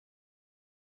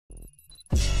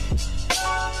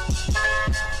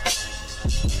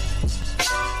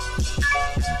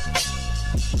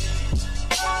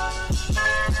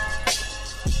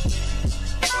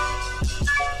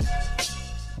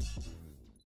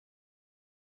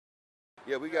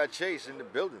Yeah, we got Chase in the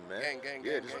building, man.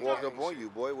 Just walked up on you,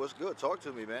 boy. What's good? Talk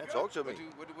to me, man. Talk to me.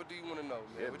 What do you want to know,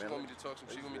 man? What you want me to talk some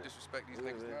shit? You want me to disrespect these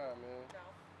niggas? Nah, man.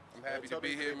 I'm happy to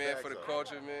be here, man, for the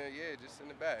culture, man. Yeah, just send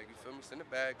the bag. You feel me? Send the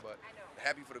bag, but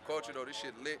happy for the culture, though. This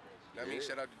shit lit. You know what I mean?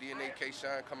 Shout out to DNA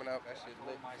Kshine coming out. That shit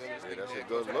lit. Yeah, that's a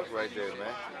good look right there,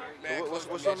 man. So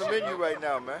what's on the menu right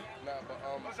now, man? Nah, but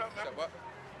what?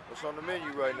 What's on the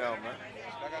menu right now, man?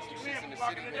 I got some shits in the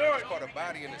city, man. I just caught a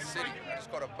body in the city. I just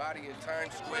caught a body in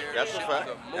Times Square. That's a fact.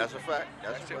 That's a fact.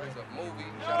 That shit was a movie.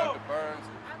 Shout out to Burns,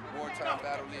 Wartime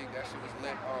Battle League. That shit was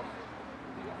lit.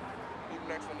 Who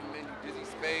next on the menu? Dizzy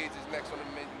Spades is next on the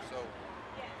menu, so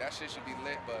that shit should be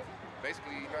lit. But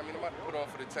basically, you know what I mean? I'm about to put on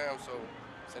for the town, so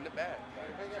send it back.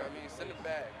 You know what I mean? Send it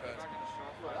back, cause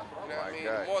you know what I mean?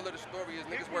 The moral of the story is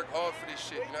niggas work hard for this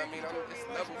shit. You know what I mean? It's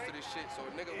levels to this shit, so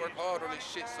niggas work hard on this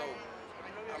shit. So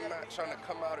I'm not trying to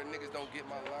come out and niggas don't get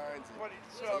my lines. And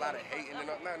there's a lot of hating and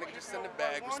nah, niggas just send it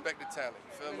back, respect the talent.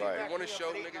 You feel me? If you want to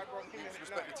show niggas,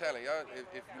 respect the talent. Y'all,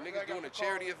 if you niggas doing a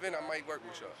charity event, I might work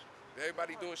with y'all. If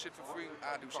everybody doing shit for free,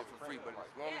 I do shit for free. But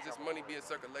as long as this money being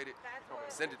circulated,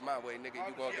 send it my way, nigga.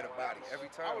 You gonna get a body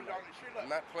every time. I'm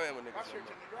not playing with niggas.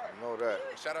 I know that.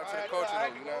 Shout out to the culture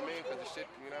though, you know what I mean? Cause the shit,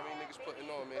 you know what I mean, niggas putting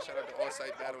on, man. Shout out to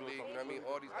Onsite Battle League, you know what I mean?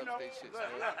 All these upstate shits,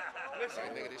 man.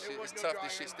 Like, nigga, this shit is tough.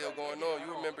 This shit still going on.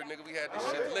 You remember, nigga, we had this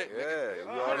shit lit, nigga.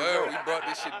 Yeah, we brought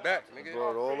this shit back, nigga.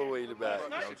 Brought it all the way to back.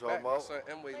 You know what I'm talking about? Son,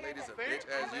 M-Way ladies a bitch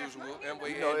as usual.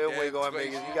 M-Way, you know, M-Way gonna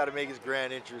make it. You gotta make his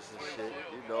grand interest and shit.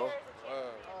 You know.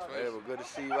 Yeah, well, good to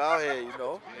see you out here, you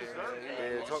know.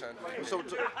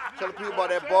 Tell the people about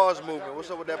that bars movement. What's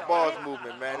up with that bars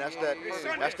movement, man? That's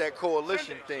that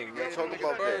coalition thing. Man. Talk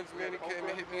about that. Man, he came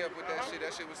and hit me up with that shit.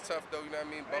 That shit was tough though, you know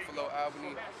what I mean? Buffalo,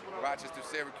 Albany, Rochester,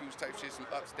 Syracuse type shit, some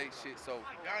upstate shit. So,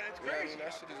 you know what I mean?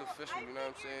 That shit is official, you know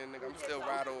what I'm saying? Nigga, I'm still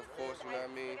Rado, of course, you know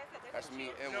what I mean? That's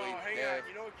me, M-Way, Dev,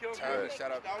 Tommy,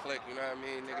 shout out to Click, you know what I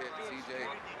mean? Nigga, CJ,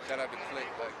 shout out to Click,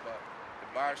 like, but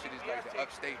bar shit is like the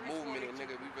upstate movement, and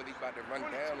nigga, we really about to run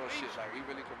down on shit. Like, we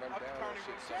really can run down on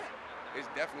shit. So, it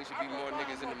definitely should be more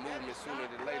niggas in the movement sooner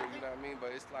than later, you know what I mean?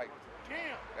 But it's like,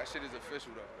 that shit is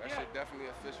official, though. That shit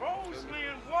definitely official. No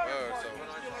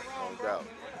doubt.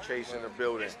 Chase in the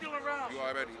building. You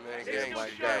already, man. Yeah,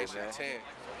 gang man. 10.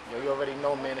 Yo, you already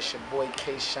know, man. It's your boy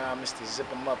Kshine, Mr.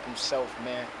 Zip 'em Up himself,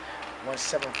 man.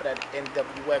 1-7 for that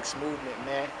NWX movement,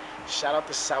 man. Shout out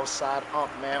to Southside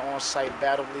man. Onsite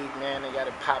Battle League, man. They got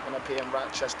it popping up here in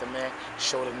Rochester, man.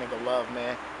 Show the nigga love,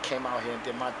 man. Came out here and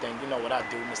did my thing. You know what I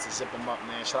do, Mr. Zip 'em Up,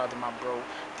 man. Shout out to my bro,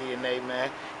 DNA,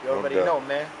 man. You already know,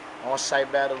 man.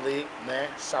 Onsite Battle League, man.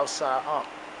 Southside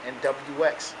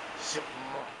NWX. Zip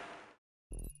 'em up.